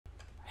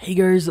Hey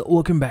guys,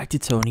 welcome back to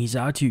Tony's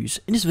How-Tos.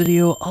 In this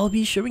video, I'll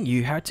be showing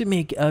you how to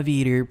make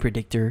Aviator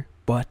Predictor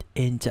bot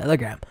in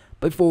Telegram.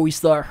 But before we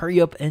start, hurry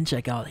up and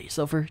check out the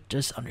software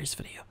just under this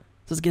video.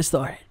 So let's get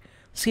started.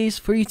 In this case,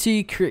 for you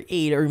to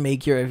create or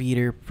make your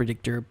Aviator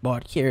Predictor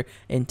bot here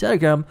in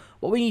Telegram,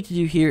 what we need to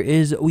do here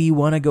is we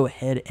want to go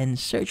ahead and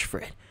search for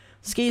it.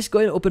 In this case, go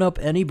ahead and open up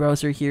any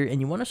browser here and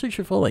you want to search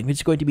for following, which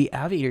is going to be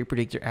Aviator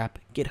Predictor app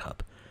GitHub.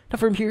 Now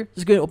from here,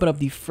 just go ahead and open up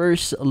the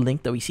first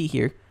link that we see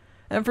here.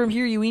 And from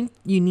here, you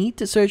need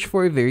to search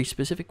for a very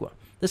specific one.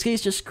 In this case,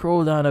 just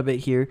scroll down a bit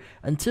here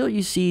until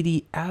you see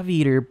the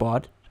Aviator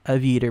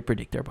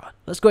Predictor bot.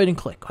 Let's go ahead and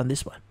click on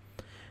this one.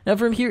 Now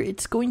from here,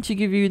 it's going to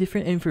give you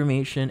different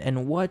information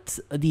and what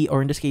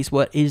in this case,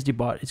 what is the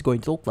bot is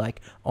going to look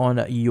like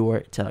on your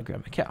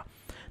Telegram account.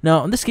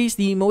 Now, in this case,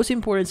 the most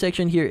important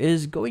section here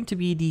is going to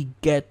be the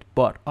Get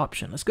Bot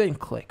option. Let's go ahead and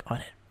click on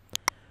it.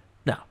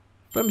 Now,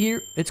 from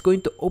here, it's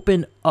going to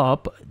open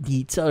up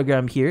the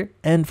Telegram here.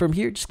 And from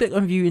here, just click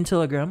on View in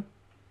Telegram.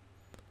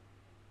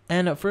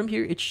 And from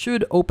here, it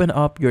should open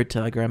up your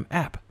Telegram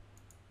app.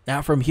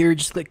 Now from here,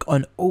 just click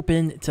on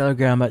Open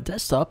Telegram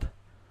Desktop.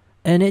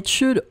 And it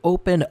should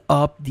open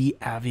up the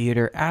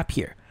Aviator app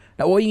here.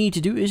 Now what you need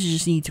to do is you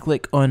just need to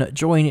click on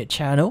Join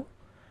Channel.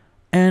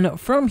 And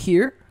from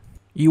here,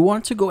 you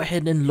want to go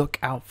ahead and look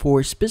out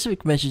for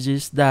specific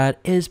messages that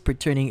is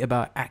pertaining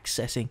about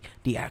accessing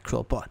the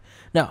actual bot.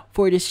 Now,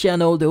 for this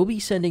channel, they'll be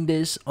sending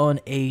this on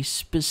a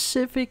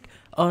specific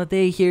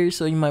day here,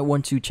 so you might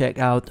want to check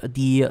out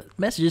the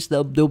messages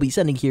that they'll be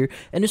sending here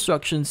and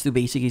instructions to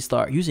basically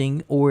start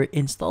using or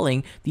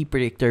installing the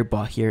predictor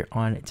bot here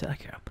on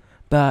Telegram.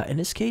 But in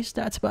this case,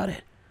 that's about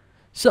it.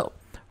 So,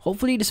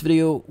 hopefully this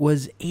video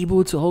was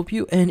able to help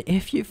you, and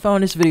if you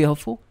found this video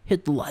helpful,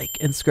 hit the like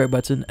and subscribe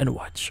button and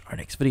watch our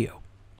next video.